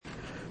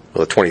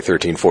Well, the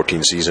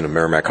 2013-14 season of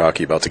Merrimack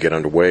hockey about to get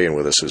underway, and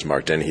with us is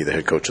Mark Dennehy, the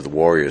head coach of the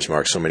Warriors.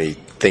 Mark, so many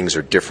things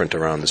are different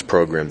around this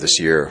program this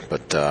year,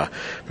 but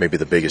maybe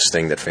the biggest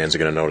thing that fans are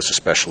going to notice,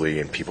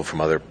 especially and people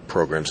from other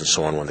programs and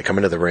so on, when they come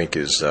into the rink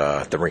is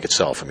the rink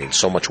itself. I mean,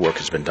 so much work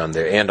has been done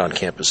there and on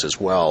campus as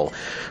well.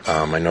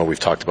 I know we've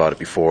talked about it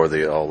before,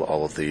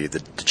 all of the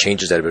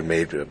changes that have been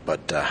made,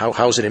 but how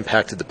has it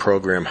impacted the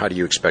program? How do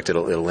you expect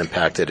it'll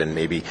impact it, and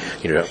maybe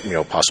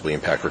possibly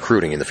impact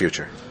recruiting in the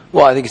future?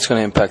 Well, I think it's going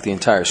to impact the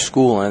entire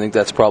school, and I think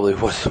that's probably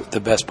what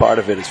the best part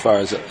of it as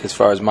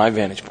far as my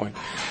vantage point.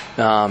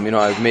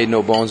 I've made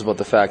no bones about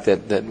the fact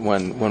that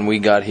when we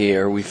got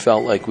here, we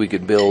felt like we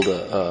could build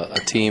a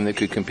team that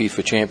could compete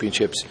for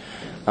championships.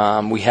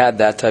 We had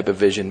that type of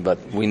vision,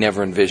 but we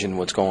never envisioned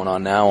what's going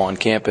on now on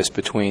campus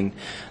between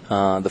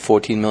the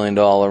 $14 million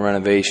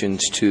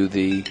renovations to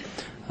the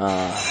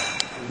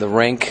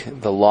rink,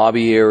 the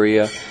lobby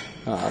area,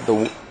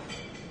 the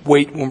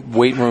weight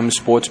room,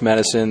 sports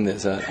medicine.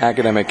 There's an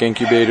academic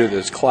incubator.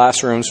 There's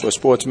classrooms for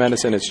sports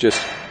medicine. It's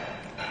just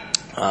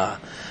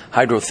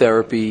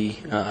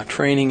hydrotherapy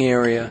training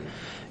area.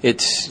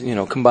 It's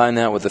combine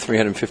that with the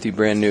 350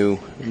 brand new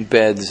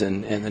beds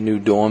and the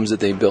new dorms that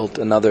they built,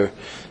 another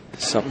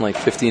something like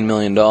 $15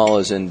 million,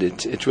 and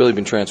it's really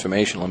been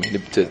transformational. I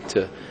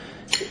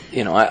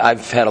mean,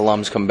 I've had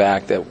alums come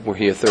back that were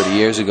here 30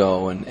 years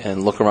ago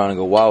and look around and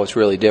go, wow, it's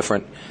really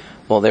different.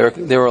 Well, there are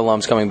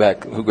alums coming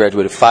back who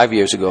graduated 5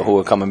 years ago who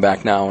are coming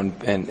back now, and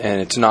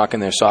it's knocking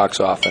their socks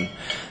off.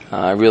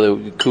 And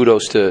really,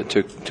 kudos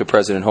to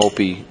President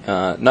Hopi,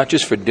 not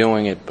just for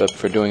doing it, but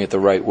for doing it the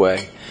right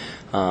way.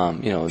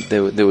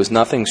 There was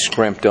nothing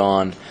scrimped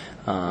on.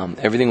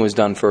 Everything was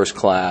done first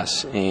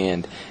class,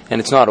 and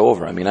it's not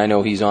over. I mean, I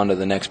know he's on to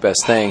the next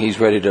best thing. He's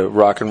ready to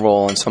rock and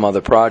roll on some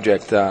other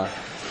project, and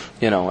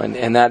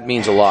that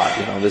means a lot.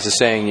 There's a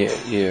saying,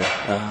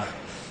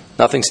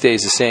 nothing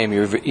stays the same.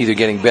 You're either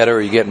getting better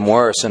or you're getting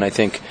worse, and I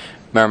think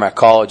Merrimack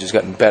College has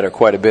gotten better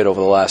quite a bit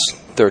over the last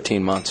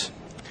 13 months.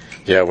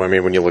 Yeah, well, I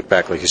mean, when you look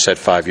back, like you said,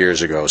 5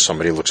 years ago,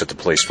 somebody looks at the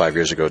place 5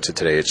 years ago to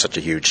today, it's such a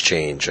huge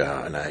change,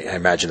 and I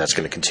imagine that's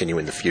going to continue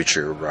in the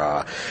future.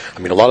 A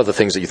lot of the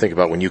things that you think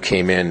about when you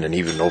came in, and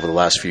even over the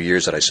last few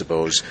years that I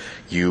suppose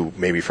you,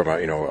 maybe from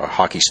a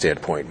hockey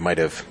standpoint, might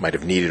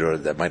have needed or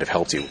that might have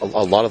helped you,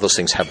 a lot of those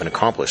things have been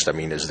accomplished. I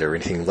mean, is there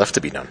anything left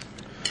to be done?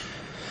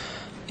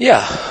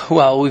 Yeah,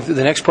 well,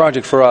 the next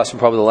project for us, and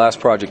probably the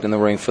last project in the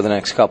rink for the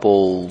next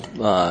couple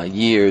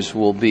years,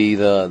 will be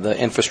the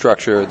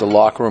infrastructure, the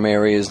locker room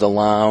areas, the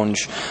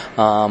lounge.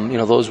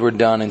 Those were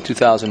done in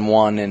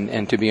 2001,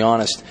 and to be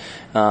honest,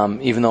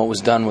 even though it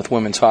was done with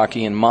women's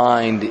hockey in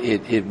mind,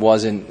 it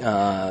wasn't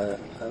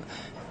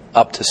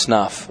up to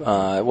snuff.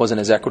 It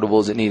wasn't as equitable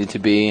as it needed to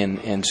be,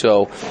 and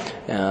so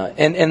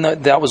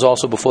that was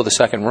also before the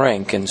second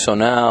rink, and so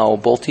now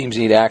both teams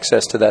need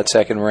access to that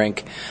second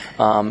rink,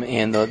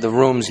 and the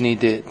rooms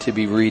need to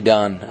be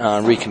redone,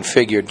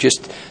 reconfigured,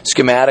 just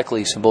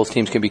schematically, so both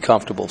teams can be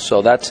comfortable.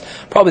 So that's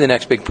probably the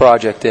next big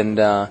project, and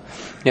I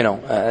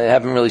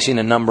haven't really seen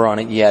a number on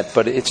it yet,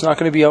 but it's not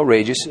going to be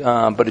outrageous.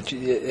 But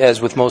as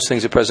with most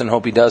things that President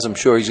Hopi does, I'm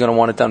sure he's going to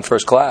want it done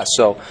first class.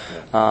 So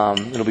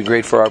it'll be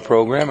great for our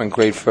program and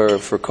great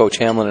for Coach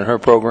Hamlin and her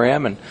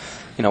program. And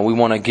we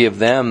want to give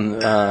them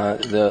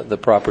the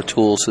proper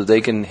tools so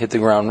they can hit the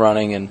ground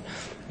running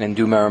and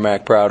do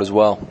Merrimack proud as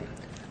well.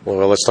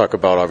 Well, let's talk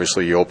about,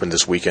 obviously, you opened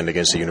this weekend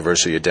against the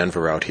University of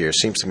Denver out here. It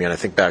seems to me, and I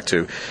think back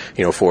to,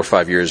 4 or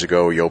 5 years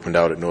ago, you opened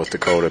out at North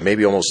Dakota.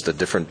 Maybe almost a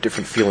different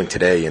feeling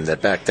today, in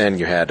that back then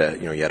you had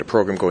a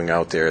program going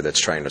out there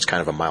that's kind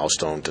of a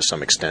milestone to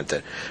some extent,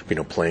 that,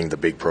 playing the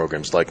big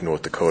programs like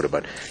North Dakota.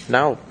 But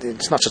now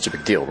it's not such a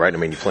big deal, right? I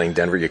mean, you're playing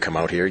Denver, you come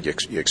out here, you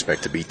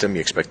expect to beat them,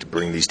 you expect to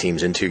bring these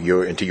teams into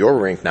your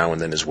rink now and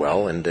then as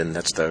well, and then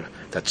that's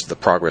the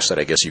progress that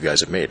I guess you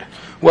guys have made.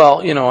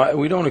 Well,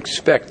 we don't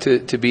expect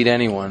to beat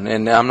anyone.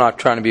 And I'm not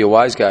trying to be a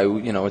wise guy.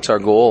 It's our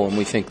goal, and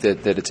we think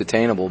that it's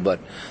attainable.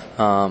 But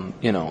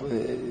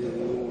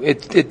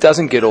it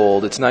doesn't get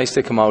old. It's nice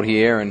to come out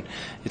here, and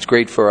it's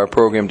great for our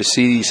program to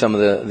see some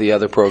of the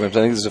other programs.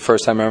 I think this is the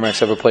first time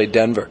Merrimack's ever played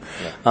Denver.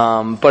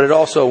 Yeah. But it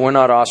also, we're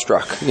not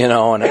awestruck, and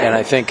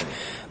I think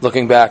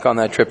looking back on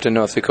that trip to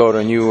North Dakota,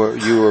 and you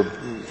were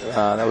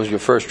that was your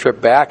first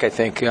trip back, I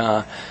think.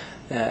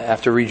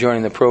 After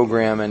rejoining the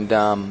program, and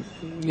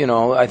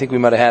I think we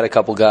might have had a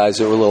couple guys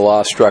that were a little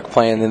awestruck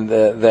playing in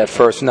that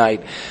first night.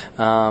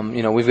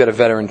 We've got a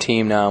veteran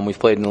team now, and we've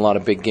played in a lot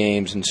of big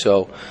games, and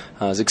so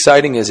as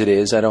exciting as it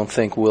is, I don't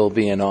think we'll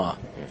be in awe.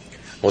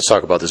 Let's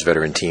talk about this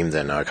veteran team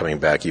then, coming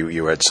back.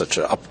 You had such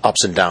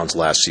ups and downs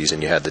last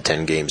season. You had the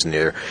 10 games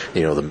near,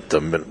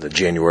 the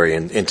January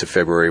and into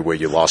February where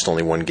you lost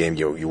only one game.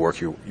 You work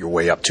your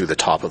way up to the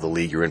top of the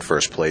league. You're in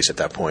first place at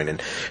that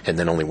point, and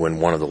then only win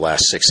one of the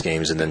last 6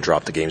 games and then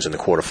drop the games in the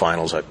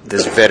quarterfinals.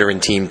 This veteran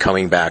team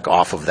coming back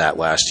off of that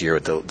last year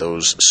at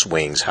those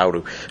swings, how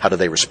do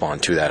they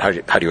respond to that?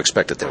 How do you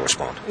expect that they'll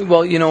respond?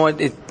 Well, you know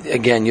what?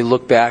 Again, you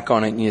look back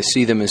on it and you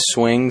see them as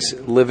swings,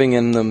 living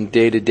in them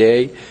day to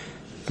day.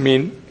 I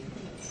mean,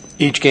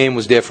 each game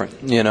was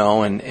different,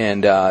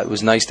 and it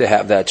was nice to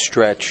have that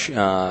stretch,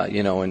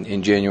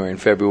 in January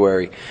and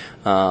February,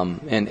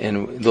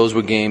 and those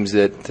were games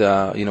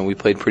that we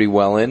played pretty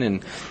well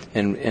in,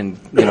 and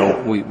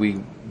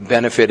we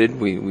benefited,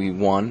 we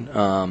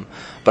won,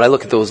 but I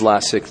look at those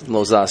last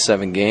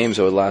 7 games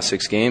or the last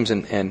 6 games,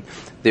 and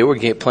there were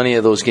plenty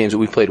of those games that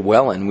we played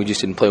well in. We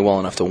just didn't play well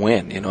enough to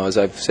win. As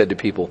I've said to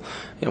people,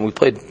 we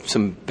played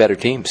some better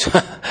teams,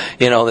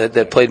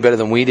 that played better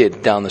than we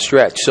did down the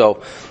stretch.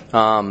 So,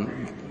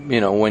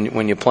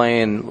 when you're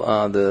playing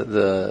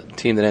the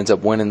team that ends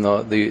up winning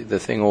the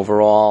thing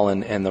overall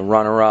and the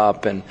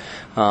runner-up, and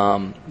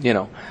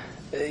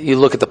you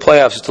look at the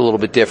playoffs, it's a little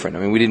bit different.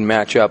 I mean, we didn't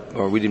match up,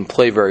 or we didn't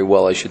play very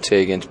well, I should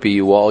say, against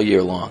BU all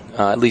year long.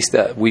 At least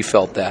that we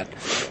felt that,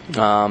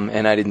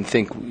 and I didn't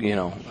think,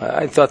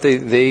 I thought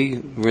they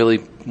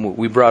really,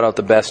 we brought out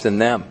the best in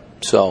them.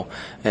 So,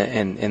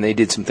 and they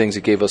did some things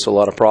that gave us a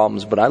lot of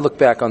problems. But I look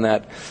back on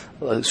that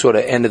sort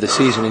of end of the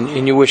season,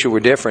 and you wish it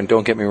were different.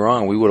 Don't get me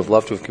wrong; we would have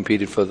loved to have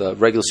competed for the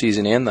regular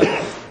season and the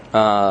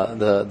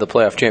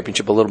playoff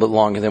championship a little bit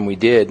longer than we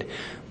did,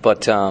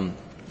 but.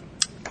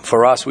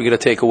 For us, we got to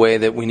take away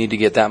that we need to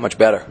get that much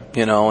better,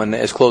 and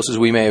as close as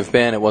we may have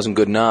been, it wasn't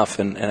good enough,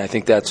 and I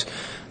think that's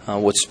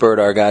what spurred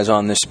our guys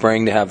on this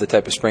spring to have the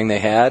type of spring they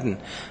had, and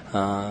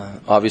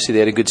obviously they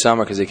had a good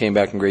summer because they came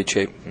back in great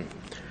shape.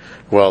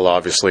 Well,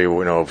 obviously,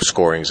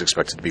 scoring is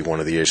expected to be one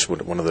of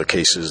the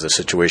cases, the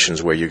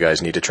situations where you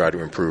guys need to try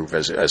to improve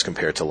as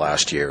compared to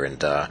last year. And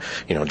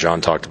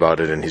John talked about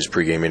it in his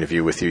pregame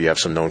interview with you. You have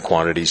some known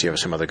quantities. You have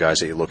some other guys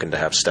that you're looking to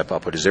have step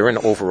up. But is there an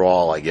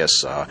overall, I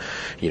guess,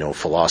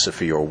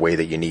 philosophy or way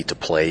that you need to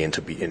play and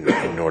to be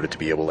in order to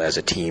be able, to, as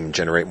a team,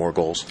 generate more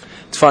goals?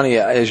 It's funny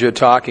as you're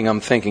talking,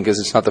 I'm thinking, because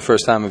it's not the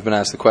first time I've been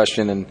asked the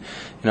question, and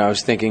I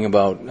was thinking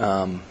about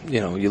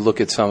you look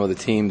at some of the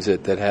teams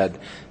that had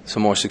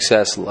some more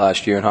success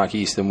last year in Hockey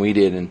East than we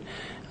did, and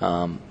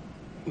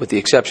with the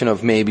exception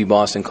of maybe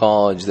Boston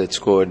College that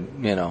scored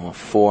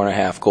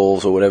 4.5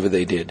 goals or whatever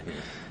they did.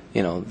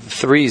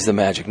 3 is the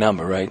magic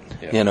number, right?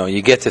 Yeah.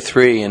 You get to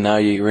 3 and now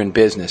you're in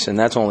business, and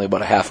that's only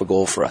about a half a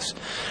goal for us,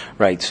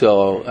 right?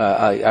 So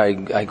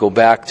I go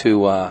back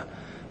to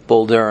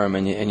Bull Durham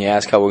and you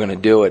ask how we're going to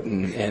do it,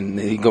 and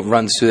he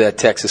runs through that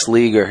Texas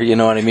leaguer. You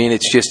know what I mean?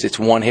 It's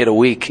one hit a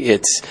week.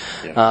 It's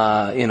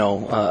a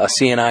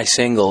CNI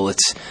single.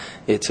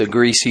 It's a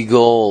greasy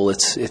goal.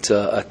 It's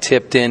a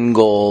tipped in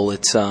goal.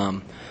 It's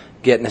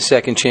getting a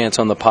second chance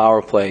on the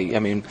power play. I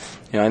mean,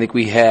 I think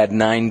we had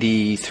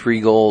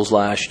 93 goals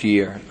last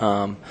year.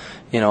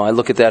 I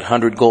look at that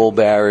 100-goal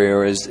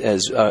barrier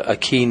as a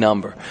key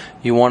number.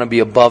 You want to be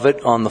above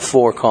it on the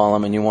for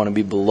column, and you want to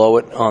be below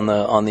it on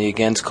the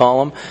against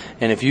column.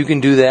 And if you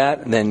can do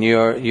that, then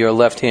your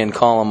left-hand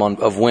column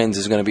of wins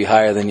is going to be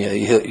higher than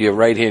your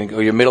right-hand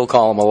or your middle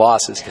column of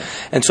losses.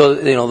 And so,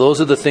 those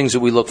are the things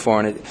that we look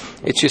for. And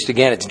it's just,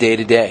 again, it's day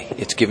to day.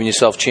 It's giving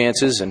yourself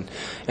chances and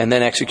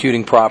then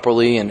executing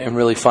properly and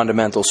really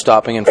fundamental,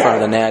 stopping in front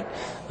of the net.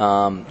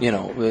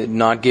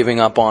 Not giving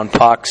up on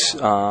pucks,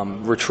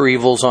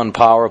 retrievals on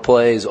power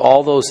plays,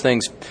 all those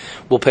things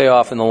will pay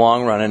off in the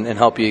long run and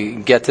help you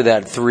get to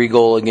that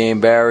 3-goal-a-game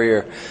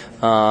barrier,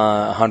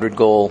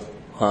 100-goal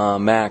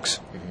max.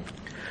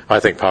 I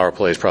think power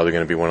play is probably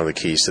going to be one of the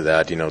keys to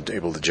that.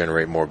 Able to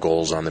generate more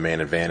goals on the man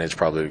advantage,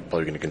 probably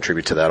going to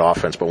contribute to that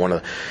offense. But one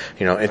of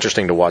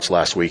interesting to watch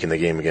last week in the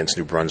game against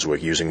New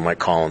Brunswick, using Mike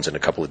Collins in a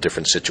couple of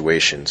different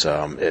situations.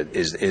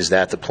 Is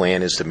that the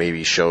plan? Is to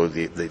maybe show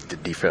the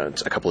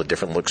defense a couple of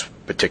different looks,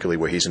 particularly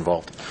where he's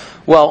involved?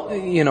 Well,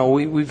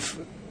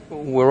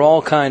 we're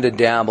all kind of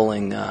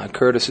dabbling.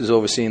 Curtis is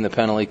overseeing the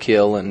penalty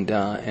kill, and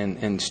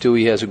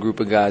Stewie has a group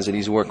of guys that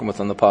he's working with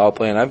on the power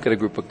play, and I've got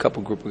a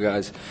couple group of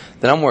guys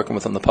that I'm working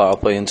with on the power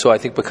play. And so I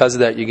think because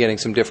of that, you're getting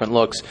some different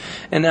looks.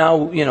 And now,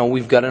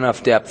 we've got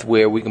enough depth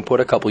where we can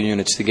put a couple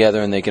units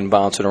together and they can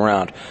bounce it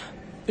around.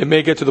 It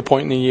may get to the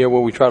point in the year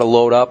where we try to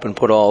load up and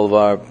put all of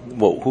our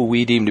who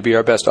we deem to be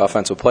our best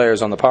offensive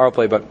players on the power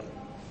play, but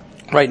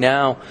right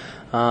now,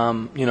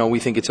 we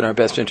think it's in our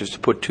best interest to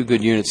put 2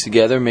 good units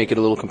together, make it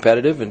a little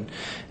competitive,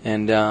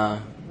 and I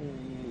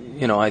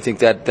think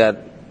that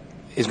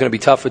is going to be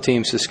tough for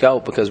teams to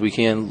scout because we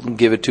can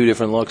give it 2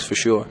 different looks for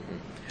sure.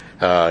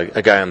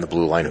 A guy on the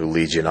blue line who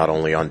leads you not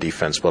only on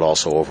defense but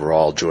also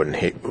overall, Jordan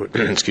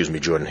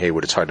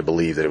Haywood. It's hard to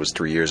believe that it was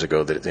 3 years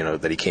ago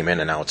that he came in,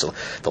 and now it's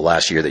the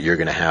last year that you're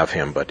going to have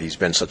him. But he's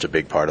been such a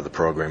big part of the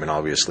program, and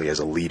obviously as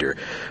a leader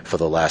for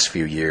the last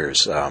few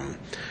years.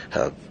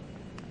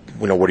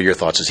 What are your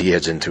thoughts as he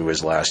heads into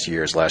his last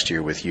year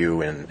with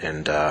you?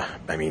 And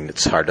I mean,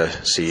 it's hard to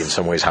see in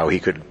some ways how he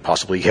could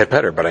possibly get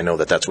better, but I know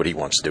that that's what he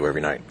wants to do every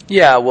night.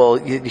 Yeah, well,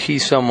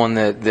 he's someone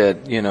that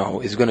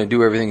is going to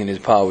do everything in his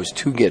powers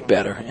to get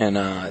better. And,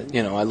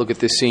 I look at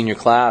this senior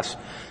class,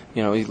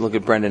 you look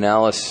at Brendan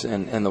Ellis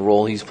and the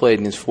role he's played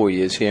in his 4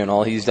 years here, and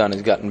all he's done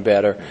is gotten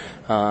better.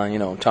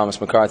 Thomas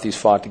McCarthy's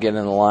fought to get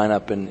in the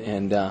lineup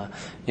and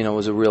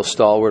was a real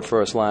stalwart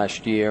for us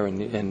last year,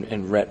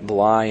 and Rhett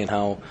Bly and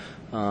how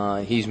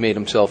he's made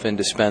himself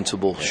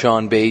indispensable.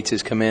 Sean Bates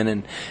has come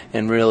in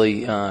and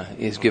really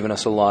has given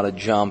us a lot of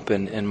jump,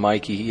 and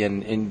Mikey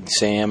and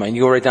Sam, and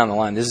you go right down the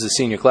line. This is a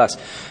senior class.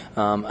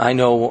 I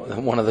know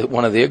one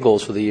of their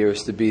goals for the year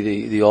is to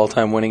be the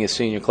all-time winningest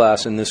senior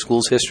class in the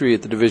school's history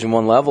at the Division I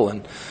level,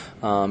 and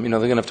they're going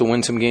to have to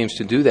win some games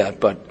to do that.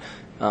 But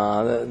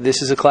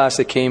this is a class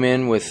that came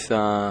in with,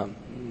 when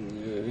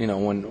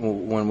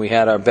we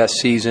had our best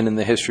season in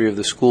the history of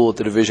the school at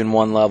the Division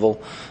I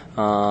level,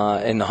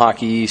 in the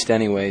Hockey East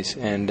anyways,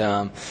 and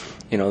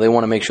they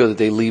want to make sure that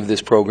they leave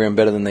this program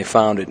better than they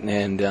found it,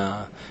 and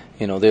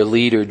their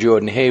leader,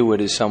 Jordan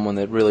Haywood, is someone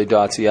that really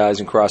dots the I's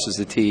and crosses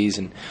the T's,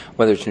 and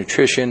whether it's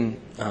nutrition,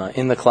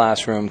 in the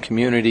classroom,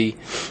 community,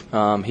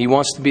 he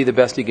wants to be the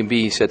best he can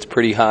be. He sets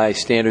pretty high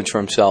standards for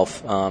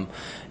himself,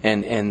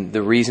 and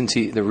the reason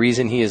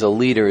he is a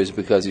leader is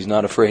because he's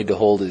not afraid to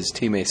hold his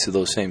teammates to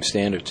those same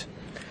standards.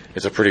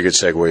 It's a pretty good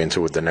segue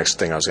into the next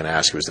thing I was going to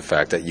ask you, is the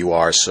fact that you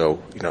are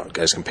so,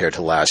 as compared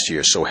to last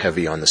year, so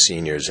heavy on the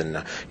seniors,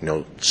 and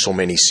so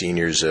many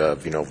seniors,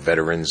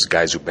 veterans,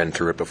 guys who've been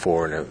through it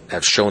before and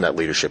have shown that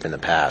leadership in the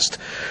past.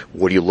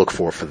 What do you look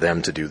for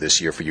them to do this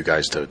year for you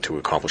guys to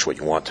accomplish what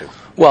you want to?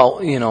 Well,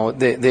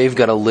 they've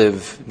got to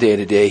live day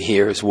to day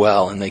here as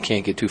well, and they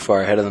can't get too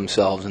far ahead of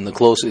themselves. And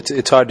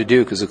it's hard to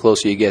do, because the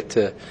closer you get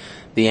to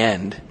the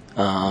end,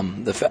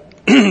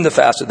 the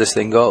faster this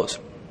thing goes.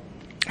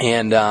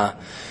 And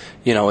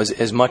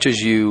as much as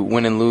you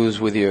win and lose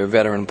with your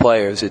veteran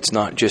players, it's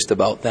not just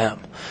about them.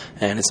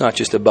 And it's not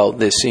just about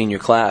this senior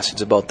class,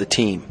 it's about the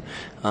team.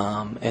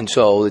 And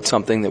so it's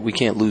something that we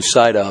can't lose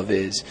sight of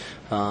is,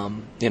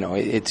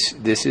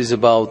 this is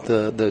about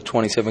the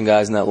 27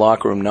 guys in that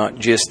locker room, not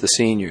just the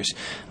seniors.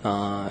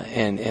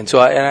 And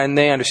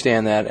they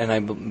understand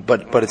that,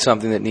 but it's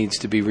something that needs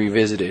to be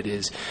revisited,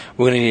 is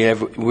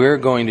we're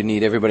going to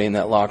need everybody in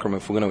that locker room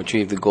if we're going to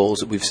achieve the goals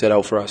that we've set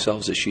out for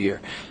ourselves this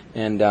year.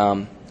 And,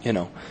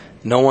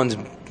 no one's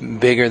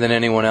bigger than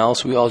anyone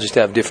else. We all just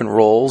have different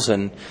roles,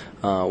 and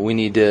we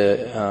need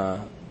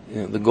to.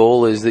 The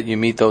goal is that you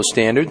meet those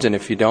standards, and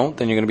if you don't,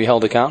 then you're going to be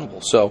held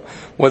accountable. So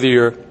whether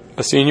you're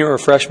a senior or a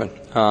freshman,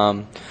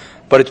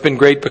 but it's been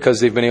great because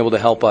they've been able to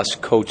help us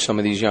coach some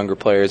of these younger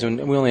players,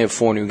 and we only have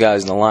 4 new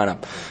guys in the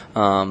lineup.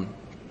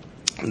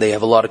 They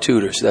have a lot of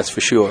tutors, that's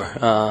for sure.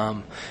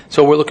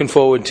 So we're looking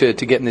forward to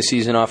getting the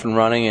season off and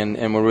running,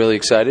 and we're really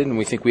excited, and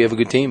we think we have a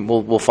good team.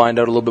 We'll find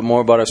out a little bit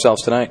more about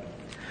ourselves tonight.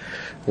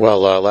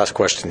 Well, last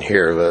question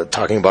here.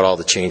 Talking about all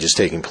the changes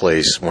taking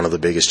place, one of the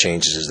biggest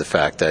changes is the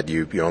fact that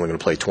you're only going to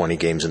play 20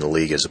 games in the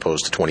league as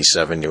opposed to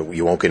 27.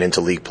 You won't get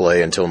into league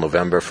play until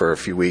November for a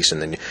few weeks,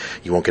 and then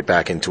you won't get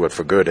back into it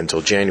for good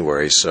until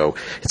January. So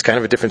it's kind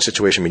of a different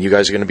situation. I mean, you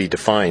guys are going to be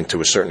defined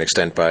to a certain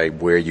extent by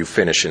where you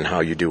finish and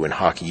how you do in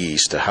Hockey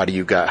East. How do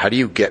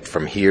you get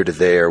from here to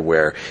there,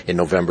 where in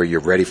November you're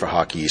ready for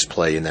Hockey East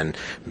play, and then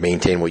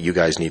maintain what you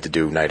guys need to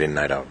do night in,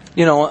 night out?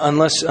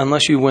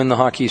 Unless you win the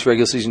Hockey East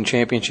regular season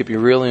championship,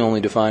 you're really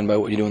only defined by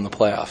what you do in the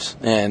playoffs.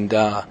 And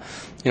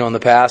in the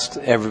past,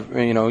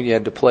 you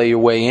had to play your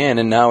way in,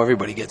 and now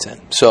everybody gets in.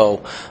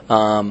 So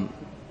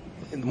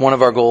one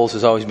of our goals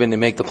has always been to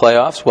make the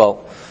playoffs.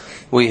 Well,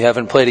 we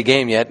haven't played a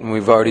game yet, and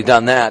we've already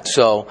done that.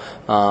 So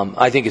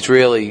I think it's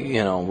really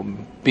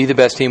be the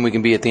best team we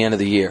can be at the end of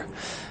the year.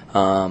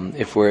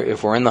 If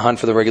we're in the hunt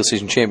for the regular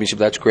season championship,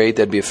 that's great.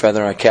 That'd be a feather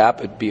in our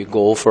cap. It'd be a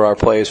goal for our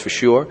players for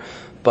sure.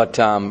 But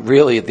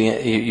really, at the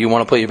end, you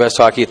want to play your best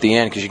hockey at the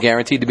end, because you're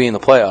guaranteed to be in the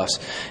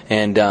playoffs,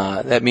 and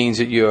that means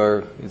that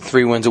you're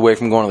 3 wins away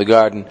from going to the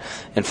Garden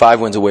and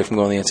 5 wins away from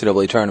going to the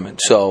NCAA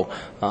tournament. So,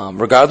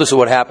 regardless of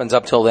what happens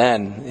up till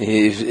then,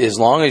 as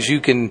long as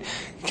you can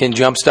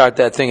jumpstart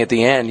that thing at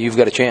the end, you've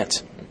got a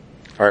chance.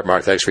 All right,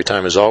 Mark, thanks for your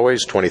time as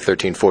always.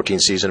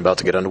 2013-14 season about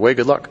to get underway.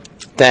 Good luck.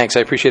 Thanks.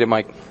 I appreciate it,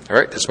 Mike. All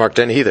right, it's Mark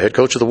Dennehy, the head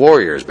coach of the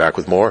Warriors, back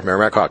with more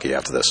Merrimack Hockey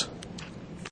after this.